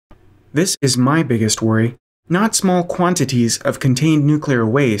This is my biggest worry. Not small quantities of contained nuclear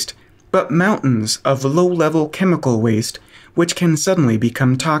waste, but mountains of low-level chemical waste, which can suddenly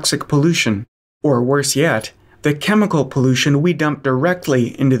become toxic pollution. Or worse yet, the chemical pollution we dump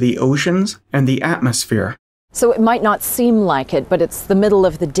directly into the oceans and the atmosphere. So it might not seem like it, but it's the middle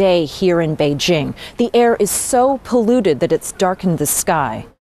of the day here in Beijing. The air is so polluted that it's darkened the sky.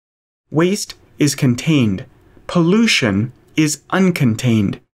 Waste is contained. Pollution is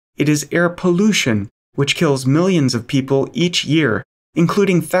uncontained. It is air pollution, which kills millions of people each year,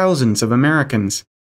 including thousands of Americans.